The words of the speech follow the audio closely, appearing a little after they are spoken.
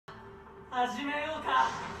Oh,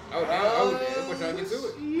 damn. We're trying to get to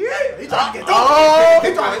it. Yeah. He trying to get to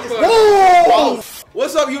it.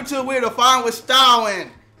 What's up, YouTube? We're Defiant with Style, and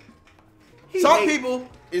some people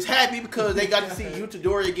is happy because they got to see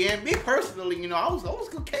Utadori again. Me personally, you know, I was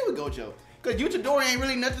okay with Gojo. Cause Utadori ain't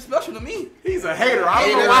really nothing special to me. He's a hater. I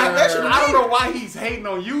don't know why he's hating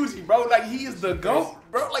on Yuji, bro. Like, he is the GOAT,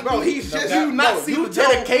 bro. Like, bro, he's just you not see the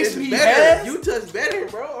dedication he has. Yuta's better,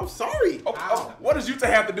 bro. I'm sorry. What does Yuta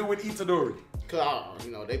have to do with Itadori? Cause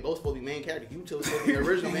you know they both supposed to be main characters. Yuta was supposed to be the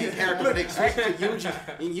original main character, but they switched to Yuji,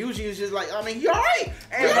 and Yuji is just like, I mean, he alright.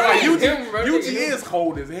 And like, Yuji is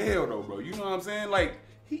cold as hell, though, bro. You know what I'm saying? Like,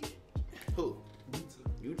 who?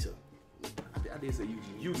 Yuta. I did say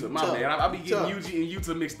Yuta, my man. I be getting Yuji and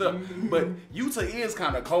Yuta mixed up, but Yuta is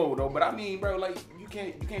kind of cold though. But I mean, bro, like you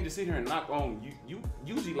can't just sit here and knock on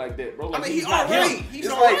Yuji like that, bro. Like, I mean, he's alright. He's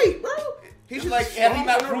alright, bro. He's like, have he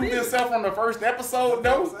not proved himself on the first episode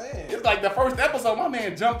though? It's like the first episode, my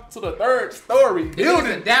man jumped to the third story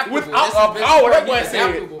building without a power. That boy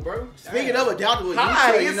said, bro. Speaking of adaptable,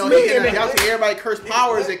 Yuta, you know, he can adapt to everybody curse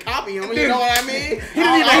powers and copy him. You know what I mean? He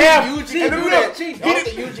didn't even have Yuji can do that. I don't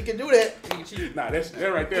think Yuji can do that. Nah,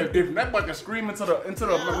 that right there is different. That boy can scream into the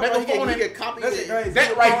megaphone and get copy.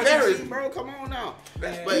 That right there is, bro. Come on now.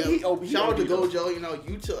 But shout out to Gojo. You know,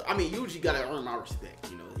 Yuta. I mean, Yuji gotta earn my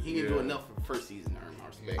respect. You know, he didn't do enough for the first season to earn my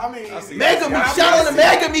respect. I mean, Megami, shout out to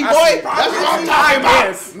Megami, boy. That's what I'm talking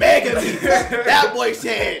about. Megami. That boy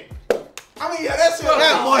said. I mean, yeah, that's what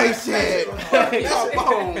that boy said. Come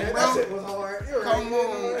on, bro. That shit was hard. Come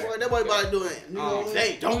on, boy. That boy about to do it.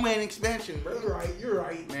 Hey, domain expansion, bro. You're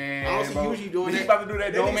right. Man, I don't see Yuji doing that. He's about to do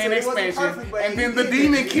that domain expansion, and then the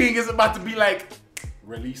Demon King is about to be like,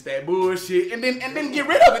 release that bullshit, and then get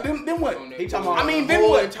rid of it. Then what? He talking about then a whole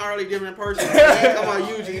what? entirely different person. He ain't talking about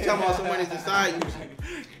Yuji. He talking about someone that's inside Yuji.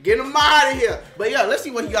 Get him out of here. But yeah, let's see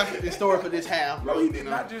what he got in store for this half, bro. He did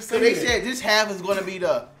not just say they said this half is going to be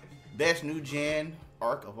the best new gen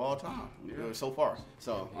arc of all time so far.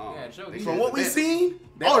 So from what we've seen,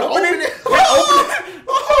 the opening.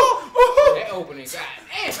 That opening, god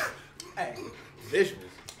damn. Hey, visuals.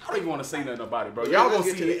 I don't even want to say nothing about it, bro. Y'all Y'all gonna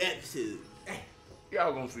see get to it. the episode.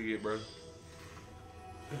 Y'all gonna see it, bro.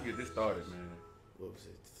 Let's get this started, man. What was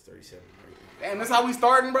it? 37. Damn, that's how we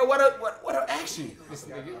starting, bro. What a action. I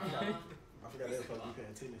forgot they were supposed to be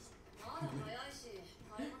paying tennis.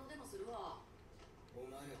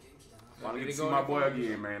 Finally get to see my boy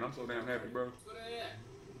again, man. I'm so damn happy, bro.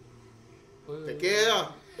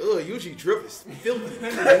 Yeah. Ugh, Yuji drip is filthy.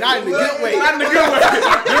 Not in the good way. Not in the good way.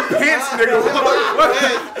 Your pants, nigga. What?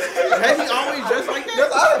 Has he always dressed like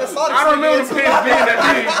that? I don't know the pants being that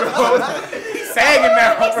big, bro. He's sagging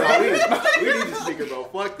now, bro. We need this nigga, bro.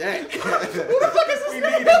 Fuck that. Who the fuck is this? We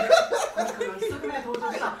need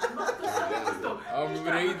I don't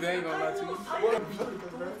remember anything, gonna lie to you.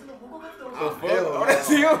 Oh, that's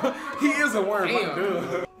him. He is a worm, my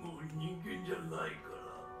dude.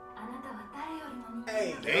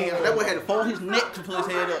 Hey, damn, that boy had to fold his neck to pull his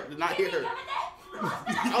head up to not hit her.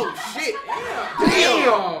 Oh shit!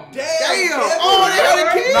 Damn! Oh, they got a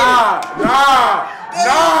kid! Nah!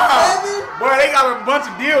 Boy, they got a bunch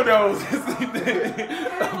of dildos.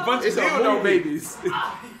 A bunch of dildo babies.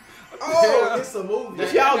 Oh, it's a movie.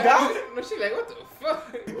 Y'all got it? No, she like, what the fuck?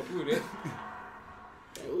 Who that?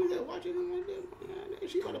 Who is that watching him like that?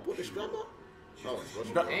 She about to put the strap up? Oh,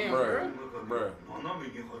 damn, bruh.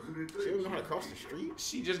 She don't know how to cross the street?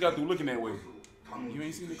 She just got through looking that way. You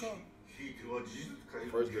ain't seen the car?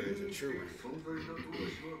 First grade is a true.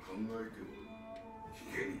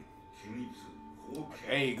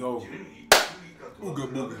 There you go. Ooga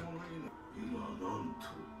booga.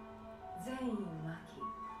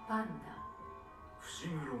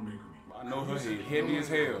 I know her head heavy as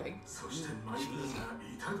hell.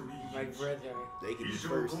 Like brother. They can be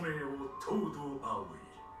first.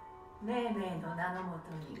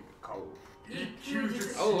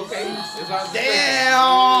 Oh, okay.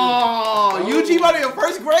 Damn! Yuji about to be in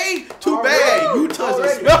first grade? Too bad. Utah's a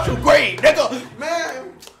special grade, nigga.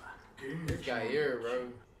 Man. This guy here,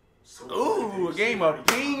 bro. Ooh, a game of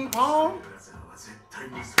ping pong.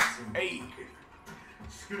 Hey.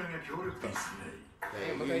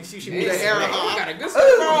 Damn, okay. She moved the hair. Got a good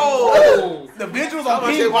Oh! The visuals on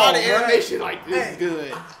ping pong. Why the animation like this is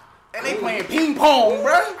good? And they playing ping pong,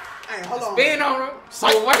 bro. Hey, hold on. Spin on him. So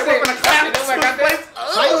what's that? Nobody got that?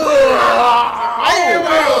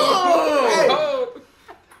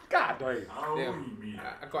 God damn.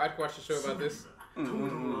 I watched the show about this.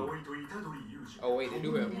 Oh wait, they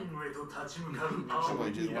do have one.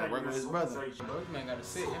 Somebody just want to work with his brother. Bro, this man got to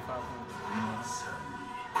sit in 5 minutes.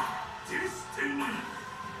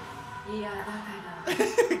 Get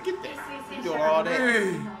that. You doing all that.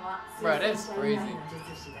 Bro, that's crazy.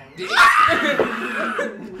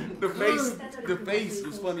 The face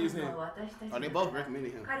was funny as hell. Oh, they both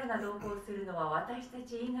recommended him.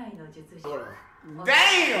 Hold on.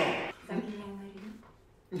 Damn!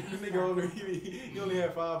 Nigga he only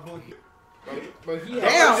had 5 points. But he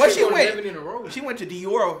Damn, where she 11 went? in a row. She went to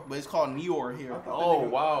Dior, but it's called Nior here. Oh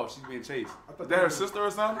wow, she's being chased. Is that her sister or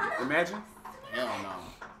something? Imagine. Hell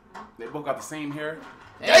no. They both got the same hair.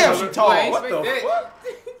 Damn, she tall. Boy, I What the expect fuck?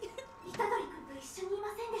 虎杖君と一緒にいま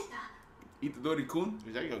せんでした。 Itadori-kun?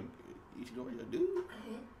 Is that your dude?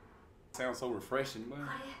 Sounds so refreshing, man.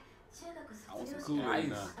 中学 I want 卒 some 業 cool し right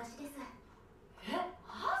now. た私です。え、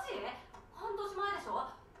マジ？半年前でしょ？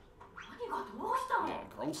何がどうしたの？ Yeah,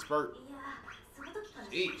 growth spurt. いや、その時から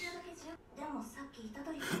Jeez. だけでもさっき虎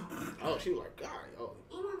杖君 Oh, she was like, God, oh.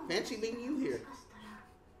 今の Fancy meeting you here. もしかしたら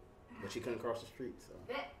But she couldn't cross the street, so.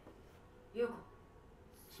 え、優子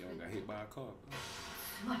She only got hit by a car.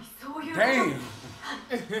 つまりそういう Damn!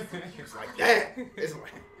 It's like that. It's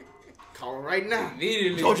like, call him right now.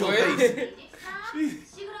 Immediately, Jojo boy. face.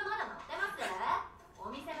 シグラまだ乗ってます？お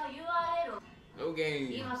店の URL を No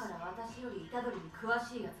game. 今から私より虎杖に詳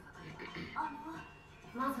しいやつが来る。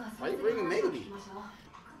まずは Why you bringing Melody? 釘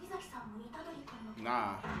崎さんも虎杖君の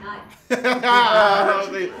Nah. ない。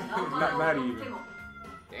 Not even.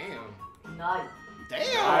 Damn. ない。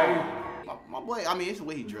 Damn. My boy, I mean, it's the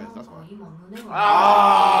way he dressed. That's why. 今胸が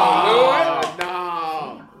Oh, no.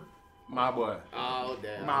 My boy. Oh,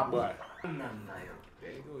 damn. My boy. There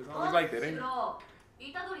you go. It's always like that, ain't it? 虎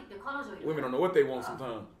杖って彼女いる。 Women don't know what they want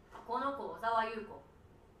sometimes. この子小沢優子。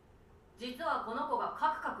実はこの子が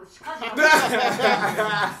カクカクしかじら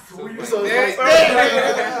So it's like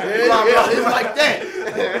that. It's like that.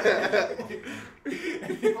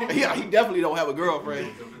 Yeah, he definitely don't have a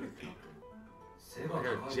girlfriend.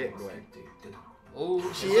 Jet black. Oh,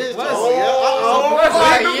 She is. Plus. Oh,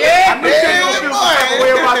 yeah. Yeah.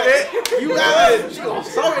 You got it. She gonna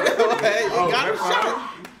suck it. You got it. Shot.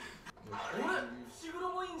 シグラ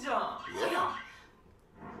もいいんじゃん。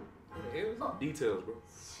 Details, bro.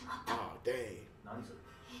 Oh, dang.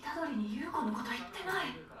 虎杖に優子のこと言ってない。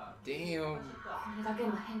 Damn. これだけ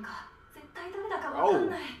の変化、絶対誰だかわか Oh, ん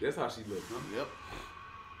ない。 that's how she looks, huh? Yep.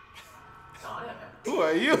 Who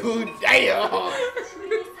are you? Damn. 久しぶ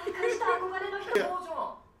りに再会した憧れの人。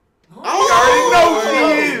 I already know she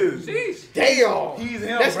is. Sheesh. Damn. He's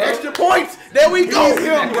him, That's bro. extra points. There we go. He's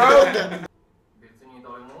him, bro. 別に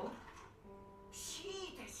誰も。強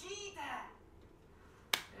いて強いて。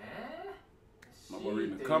My boy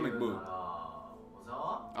reading a comic book.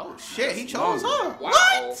 Oh shit, he chose her. Wow. What?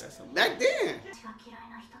 Back then. 私が嫌い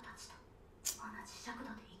な人たちと同じ尺度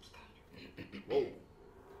で生きている。 Whoa.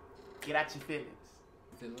 Get out your feelings.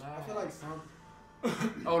 I feel like some.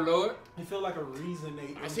 Oh Lord. I feel like a reason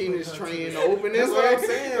they. I seen this train open this That's what way. I'm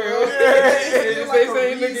saying, bro. Yeah. It's like They a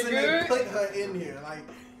say he looking reason they good. put her in here. Like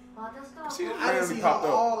私とは She I didn't randomly see her popped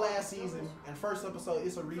up. all last season and first episode.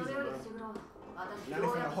 It's a そ reason, れより bro. シグラは私 Now they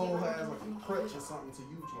finna hold her as like a crutch or something to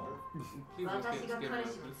you, bro. He was 私が getting 彼 scared.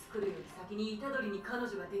 氏を作るより先に虎杖に彼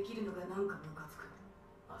女ができるのがなんかムカつく。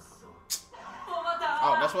あ、そう。おまた。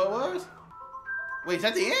 Oh, that's what it was? Wait, is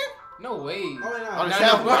that the end? No way. Oh, wait, Oh, no. the No,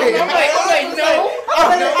 chef. no, I'm like, no.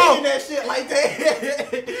 I'm not eating that shit like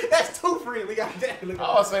that. That's too friendly. Goddamn.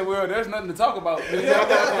 I would say, well, there's nothing to talk about.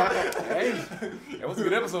 Hey, that was a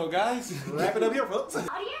good episode, guys. Wrap it up here, folks. あ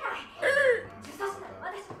りえない。自殺だ。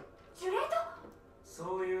私、ジュレート。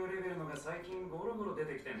そういうレベルのが最近ゴロゴロ出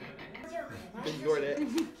てきてんだよね。 Ignore that. 聞い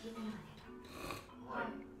てみるわ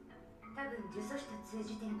ね。多分呪詛師と通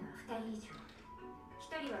じてるのは2人以上。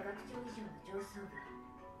1人は学長以上の上層部。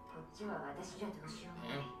こっちは私じゃどうしよう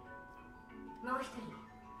もない。もう1人、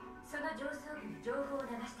その上層部の情報を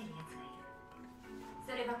流してるやつがいる。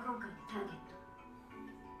それが今回のターゲット。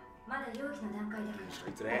まだ容疑の段階だか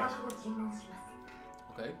ら、お箱を尋問します。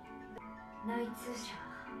 Okay. 内通者は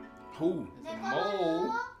Who?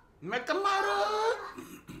 Mole. Mechamata.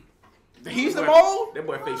 He's the mole? That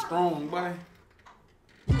boy face strong, boy.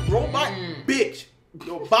 Robot bitch.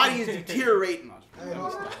 Your body is deteriorating. Hey,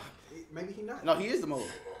 hold on. Maybe he not. No, he is the mole.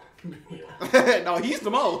 No, he's the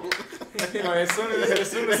mole. As soon as he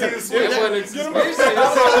switched, That boy looks suspicious.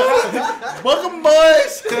 Book 'em,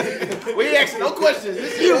 boys. We ain't asking no questions.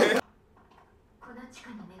 It's you. この地下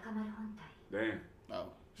にメカ丸本体、 damn.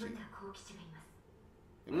 Oh, ムタ幸吉がい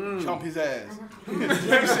ます。 chomp his ass. あなた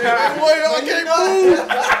Boy, I can't move.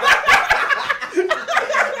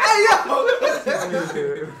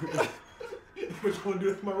 What you wanna do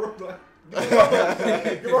with my robot?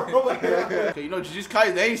 Your robot. Okay, you know, Jujutsu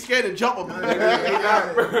Kaisen, they ain't scared to jump him.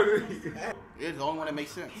 It's the only one that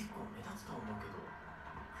makes sense. 結構目立つと思うけど。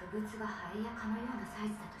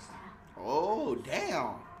Oh, damn.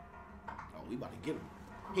 Oh, we about to get him.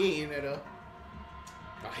 He ain't in there, though.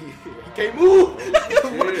 Oh, he can't move.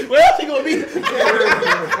 Where else he gonna be?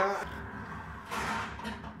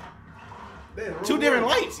 Two different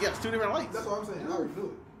lights. Yes, two different lights. That's what I'm saying. I already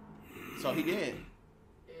knew it. So he did.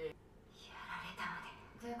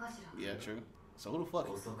 Yeah, true. So who the fuck?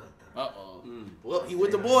 Uh-oh. Well, he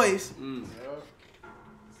with the boys.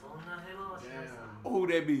 Who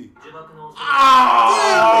that be?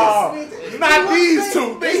 Oh! Not these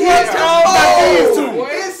two. Big Not these two.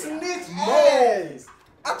 It's snitch ass.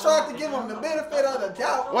 I tried to give him the benefit of the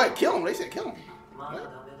doubt. What? Kill him? They said kill him.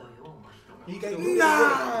 He can't do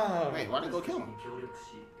Nah. Wait, why they go kill him?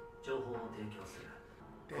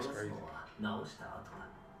 That's crazy.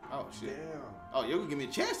 Oh shit. Damn. Oh, you're gonna give me a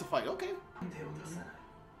chance to fight? Okay.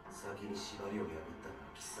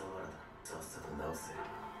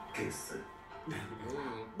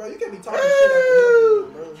 Bro, you can't be talking shit after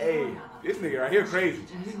him, bro. Hey, this nigga right here crazy.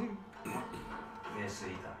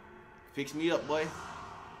 Fix me up, boy.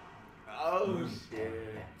 Oh shit.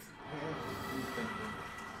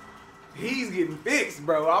 He's getting fixed,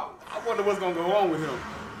 bro. I wonder what's gonna go on with him.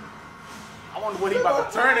 I wonder what he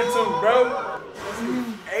about to turn into, bro.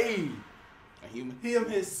 Hey. A human. Him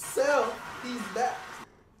himself, he's back.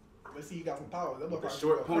 But see, he got some power. That The motherfucker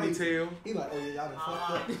short go crazy. ponytail. He like, oh yeah, y'all done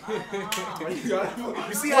fucked up.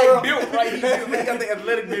 You see how he built, right? He got the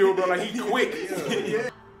athletic build, bro. Like he quick. Yeah.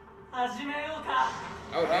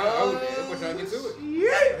 Oh, we're trying to get to it.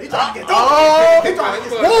 Yeah. He trying to get Oh! He trying to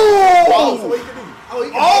get Whoa! so what he can do? Oh, he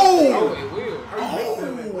can Oh!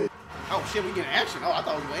 Oh, it will. Oh shit, we getting action. Oh, I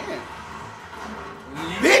thought we were in.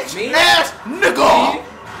 Me? Bitch ass nigga!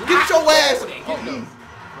 Get your ass! Oh, no.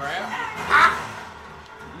 Grab.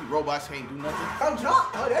 You robots can't do nothing. Come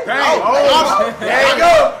drop. Oh, there you Dang. go. Oh, There you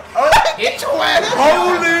go. Get your ass!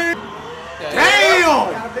 Hold it.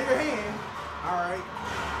 Damn. Got a bigger hand. All right.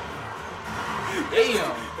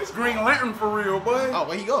 Damn. It's Green Lantern for real, boy. Oh,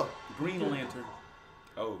 where he go? Green Lantern.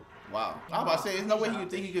 Oh. Wow. I was about to say, there's no way he could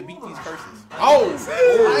think he could beat these curses.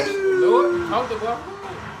 Lord, talk the block.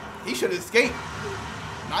 He should escape.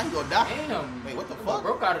 Now he gonna die. Damn. Wait, what the Boy fuck?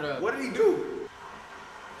 broke out of the. What did he do?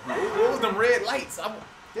 What was them red lights?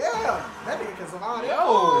 Yeah. That nigga can survive.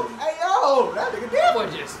 Yo. Hey, yo. That nigga That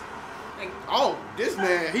did. boy just. Oh, this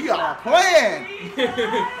man, he got a plan.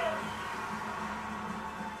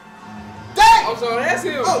 Dang! Oh, so that's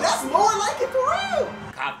him. Oh, that's more like it for real.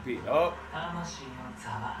 Cockpit up.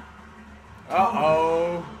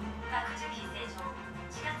 Uh-oh.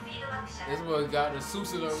 This boy got the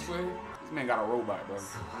Susan up quick. This man got a robot, bro.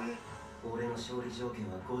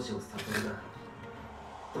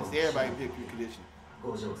 Let's see everybody pick your condition.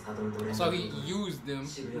 So he used them.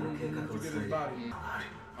 To get his body.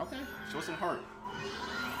 Okay, show some heart.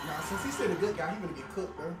 Nah, since he's still a good guy, he gonna get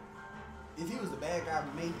cooked, bro. If he was the bad guy,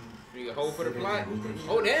 maybe. You got hold for the plot.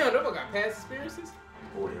 Oh damn, that boy got past experiences.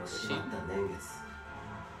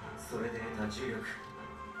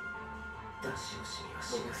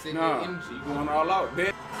 Sitting Nah, in she going all out,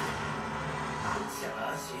 bitch.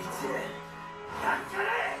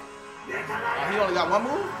 Oh, he only got one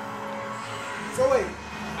move? So wait,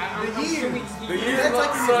 I'm The year. assuming he- The years That's like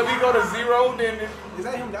like- so if he go to 0, then is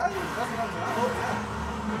that him dying? That's what I'm saying. I hope not.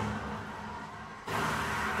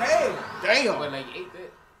 Damn. Damn. But like ate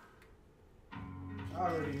that. I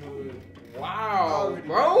already knew it. Wow, Already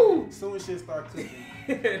bro. As soon as shit start cooking,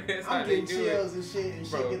 That's how I'm they getting do chills it. and shit, and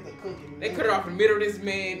Bro. shit get the cooking. They cut it off the middle of this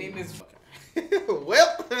man in this.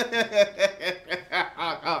 Well.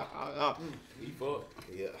 he fucked.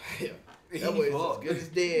 Yeah. That boy is as good as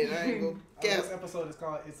dead. I ain't gonna This guess. episode is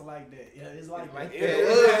called "It's Like That." Yeah, it's like that. Yeah,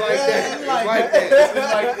 It's like that. It's like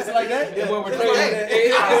that. It's like that. And when we're It's training, like that.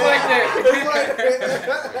 it's like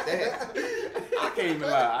that. I can't even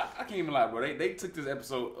lie. I can't even lie, bro. They took this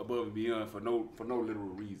episode above and beyond for no literal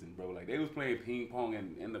reason, bro. Like they was playing ping pong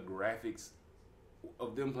and the graphics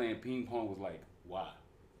of them playing ping pong was like, wow.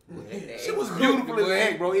 Shit was beautiful as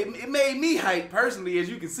heck, bro. It made me hype personally, as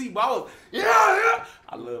you can see. But I was, yeah.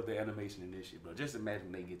 I love the animation in this shit, bro. Just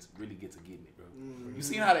imagine they really get to getting it, bro. You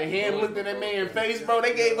seen how the hand looked at that man's face, bro?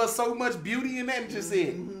 They gave us so much beauty in that and just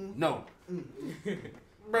said, no.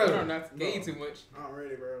 Bro, no, not to gain too much. I'm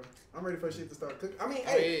ready, bro. I'm ready for shit to start cooking. I mean,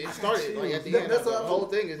 Oh, hey, yeah, it started like at the That- end. that's The what whole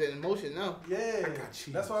thing is in motion now. yeah, chills.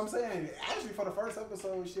 that's what I'm saying. Actually, for the first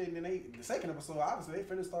episode, shit, and then the second episode, obviously they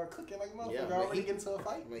finna start cooking like a motherfucker. Yeah, but already he- get into a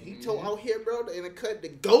fight. When he told out here, bro, in the cut, the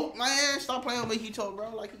goat, man, stop playing with he told,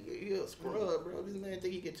 bro, like he a scrub, bro. This man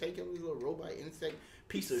think he can take him, this little robot insect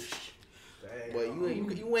piece of shit. Dang.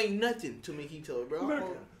 But you ain't nothing to me, he told, bro.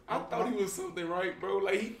 Look, I thought he was something, right, bro?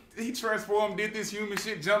 Like he transformed, did this human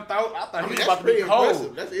shit, jumped out. I thought he was that's about to pretty be cold.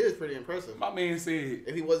 impressive. That is pretty impressive. My man said,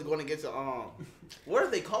 If he wasn't going to get to what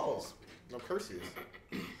are they called? No curses.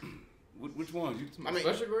 which one? I mean,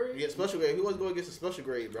 special grade? Yeah, special grade. If he wasn't going against a special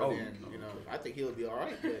grade, bro, Oh, then no. you know, I think he would be all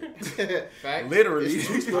right. But Fact. Literally. it's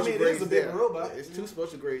two special it grades is a big there. robot. It's two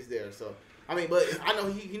special grades there. So I mean, but I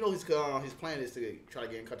know he knows his plan is to try to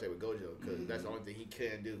get in contact with Gojo because that's the only thing he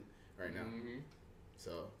can do right now. Mm-hmm.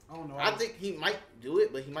 So I don't know. I think he might do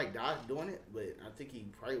it, but he might die doing it. But I think he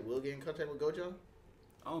probably will get in contact with Gojo.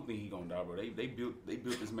 I don't think he gonna die, bro. They built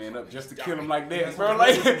this man up just to kill him like that, That's bro. what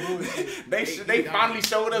Like bullshit. they finally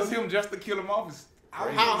showed us him just to kill him off. It's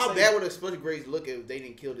crazy. How bad would the special grades look if they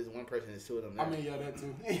didn't kill this one person and two of them? I mean, yeah, that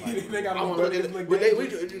too. they I got want more to look buttons at look but we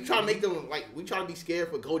dangerous. try to make them like we try to be scared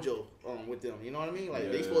for Gojo with them. You know what I mean?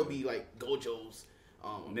 Like they Yeah. supposed to be like Gojo's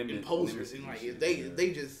imposers, and like if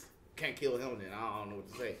they just can't kill him, then I don't know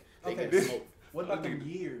what to say. They Okay. get smoked. What about them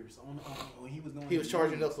years on when he was doing? He was his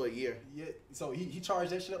charging movies? up for a year. Yeah, so he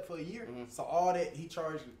charged that shit up for a year. Mhm. So all that he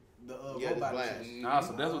charged the Yeah, the robot. blast. shit. Nah,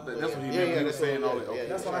 so that's what he Yeah, was saying. All that. yeah, Okay.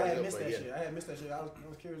 That's yeah. why I charged had up missed for a that year. shit. I had missed that shit. I was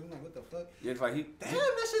curious. I'm like, what the fuck? Yeah, it's like Damn,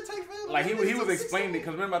 that shit take forever. like he was It took explaining it 6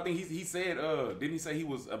 because remember I think he said didn't he say he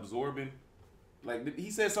was absorbing like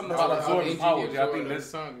he said something No, about like, absorbing energy power. gets Yeah, I stored think in that's the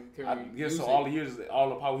sun. I guess so. All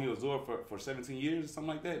the power he absorbed for 17 years or something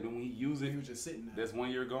like that. Then when he used He it, was just sitting there. that's 1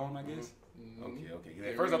 year gone, I guess. Mm-hmm. Okay.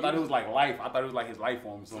 At first I thought it was like life. I thought it was like his life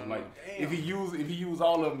form or something. Like Damn. if he used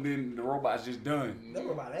all of them, then the robot's just done. That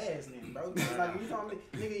robot ass then, bro. It's like when you talking,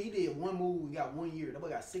 nigga, he did one move, he got 1 year. That boy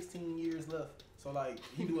got 16 years left. So like,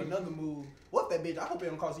 he do another move. What that bitch? I hope it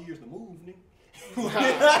don't cost years to move, nigga.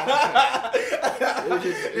 It was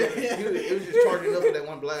just charging up for that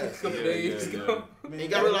one blast. Yeah. And you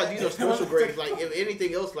gotta realize these are special grades. Like if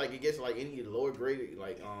anything else, like it gets like any lower grade,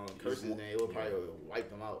 like curses, then it would probably wipe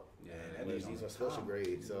them out. Yeah, But these are special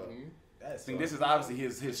grades. So That's I think this is obviously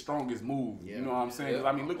his strongest move. Yeah. You know what I'm saying? 'Cause,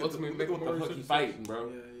 I mean, look at Ultimate what the fuck he Metamorphosis. fighting, bro.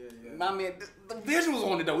 Yeah. I mean, the visuals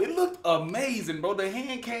on it though, it looked amazing, bro. The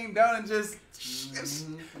hand came down and just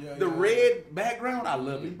the red background. I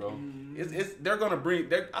love it, bro. They're gonna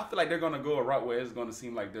I feel like they're gonna go a route where it's gonna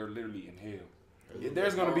seem like they're literally in hell.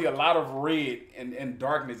 There's gonna be a lot of red and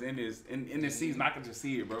darkness in this season. I can just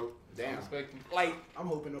see it, bro. damn. Like I'm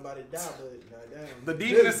hoping nobody die, but goddamn. the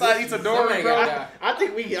demon inside Itadori, Somebody bro. gotta die. I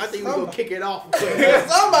think we gonna kick it off.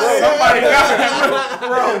 Somebody got it,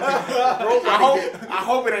 bro. I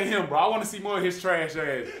hope it ain't him, bro. I want to see more of his trash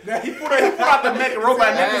ass. He put out the mecha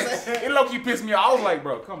robot niggas. It low key pissed me off. I was like,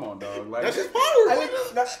 bro, come on, dog. Like, That's his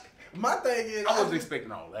power. My thing is, I wasn't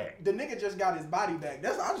expecting all that. the nigga just got his body back.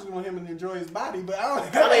 That's I just want him to enjoy his body, but I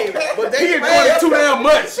don't. I mean, but He they enjoyed it too damn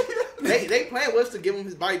much. they plan was to give him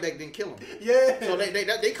his body back, then kill him. Yeah. So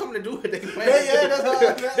they come to do what they plan. Yeah, that's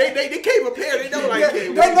how they came prepared. They know like yeah,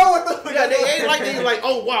 they know what the Yeah, they ain't like they like,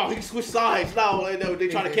 oh wow, he switched sides now. And they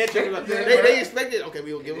try to catch him. Like, they expected, okay,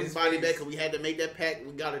 we will give him his body back because we had to make that pact.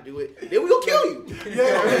 We got to do it. Then we gonna kill you.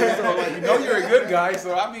 Yeah. So like, You know you're a good guy,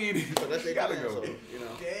 so I mean, so that's their gotta plan. go. So, you know.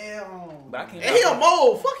 Damn. But I can't. And he a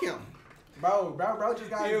mole. Fuck him. Bro just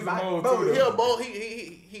got He his is a body. mole, Bro, too, He a mole.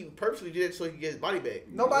 He purposely did it so he could get his body back.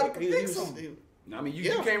 Nobody can He fix was- him. I mean, you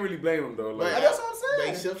Yeah. can't really blame him though. Like, But That's what I'm They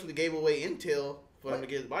saying. essentially gave away intel for him to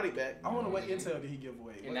get his body back. I wonder what intel did he give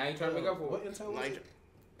away. And now you trying to make up for it. What intel was Like, it?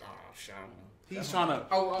 oh, shit. he's trying to.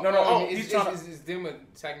 No, he's it's, trying to. it's them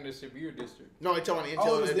attacking the Shibuya district. No, he talking Oh, it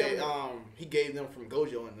intel was that them. he gave them from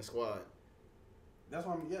Gojo in the squad. That's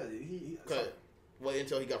why he Cause what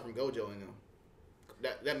intel he got from Gojo in them.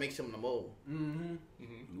 That makes him the mole. Mm-hmm.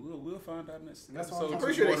 We'll find out next That's episode. what I'm I'm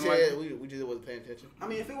pretty sure they More than said we just wasn't paying attention. I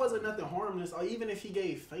mean, if it wasn't nothing harmless, or even if he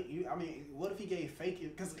gave fake, I mean, what if he gave fake?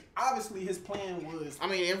 Because obviously his plan was. I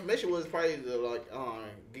mean, the information was probably to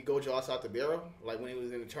get Gojo outside the barrel, like when he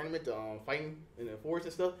was in the tournament, fighting in the forest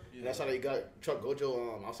and stuff. Yeah. And that's how they got Chuck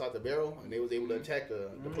Gojo outside the barrel, and they was able to attack the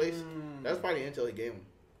place. That's probably the intel he gave him.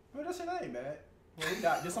 Well, that shit ain't bad. Well, he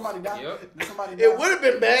died. Did somebody die? Yep. Did somebody die? It would have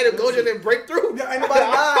been bad if Gojo didn't break through. Yeah, ain't nobody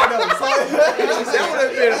died though. So That would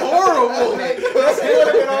have been horrible.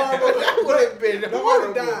 That would have been nobody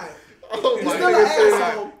horrible. died. Oh He's my still an goodness.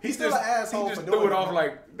 asshole. He's still an asshole He for just doing threw it off bro.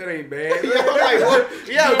 like that ain't bad. Yeah, I'm like, what?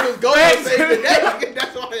 Yeah, because Gojo saved the day.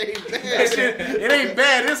 That's why it ain't That bad. shit, it ain't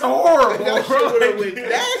bad. It's horrible, That bro. shit would have went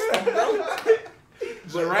nasty,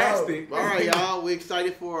 bro. Drastic. All right, y'all. We're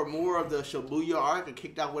excited for more of the Shibuya arc. It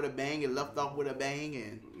kicked out with a bang and left off with a bang,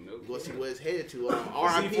 and we'll see what it's headed to.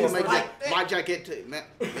 R.I.P. My jacket to man.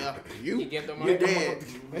 Yeah, you get the you're money. dead.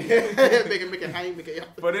 make it high,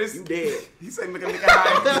 But it's you dead. He said make a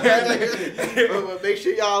high. But make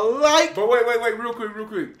sure y'all like. But wait, real quick.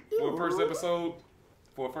 For the first episode,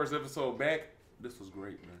 for a first episode back, this was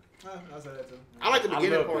great, man. I said that too. I like the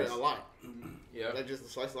beginning love part this. a lot. Yeah. Like just the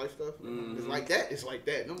slice of life stuff. It's like that. It's like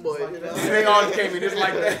that. Them boys. like you know? that. They always came in. It's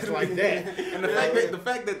like that. It's like that. And the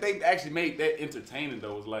fact that they actually made that entertaining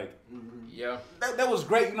though was like, Yeah. that was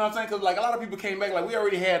great. You know what I'm saying? Because like a lot of people came back like we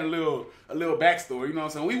already had a little backstory. You know what I'm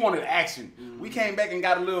saying? We wanted action. We came back and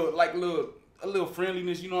got a little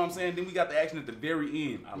friendliness. You know what I'm saying? Then we got the action at the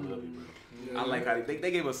very end. I love it, bro. I like how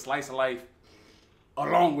they gave us slice of life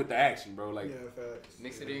along with the action, bro. Like, Yeah, facts.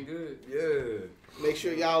 Mix it in good. yeah. Make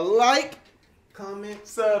sure y'all like. Comment.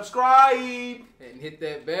 Subscribe. And hit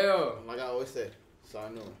that bell. Like I always say.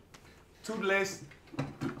 Sign on. Toodless.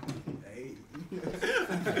 Hey.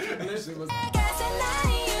 消せない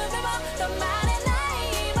夢も止まれない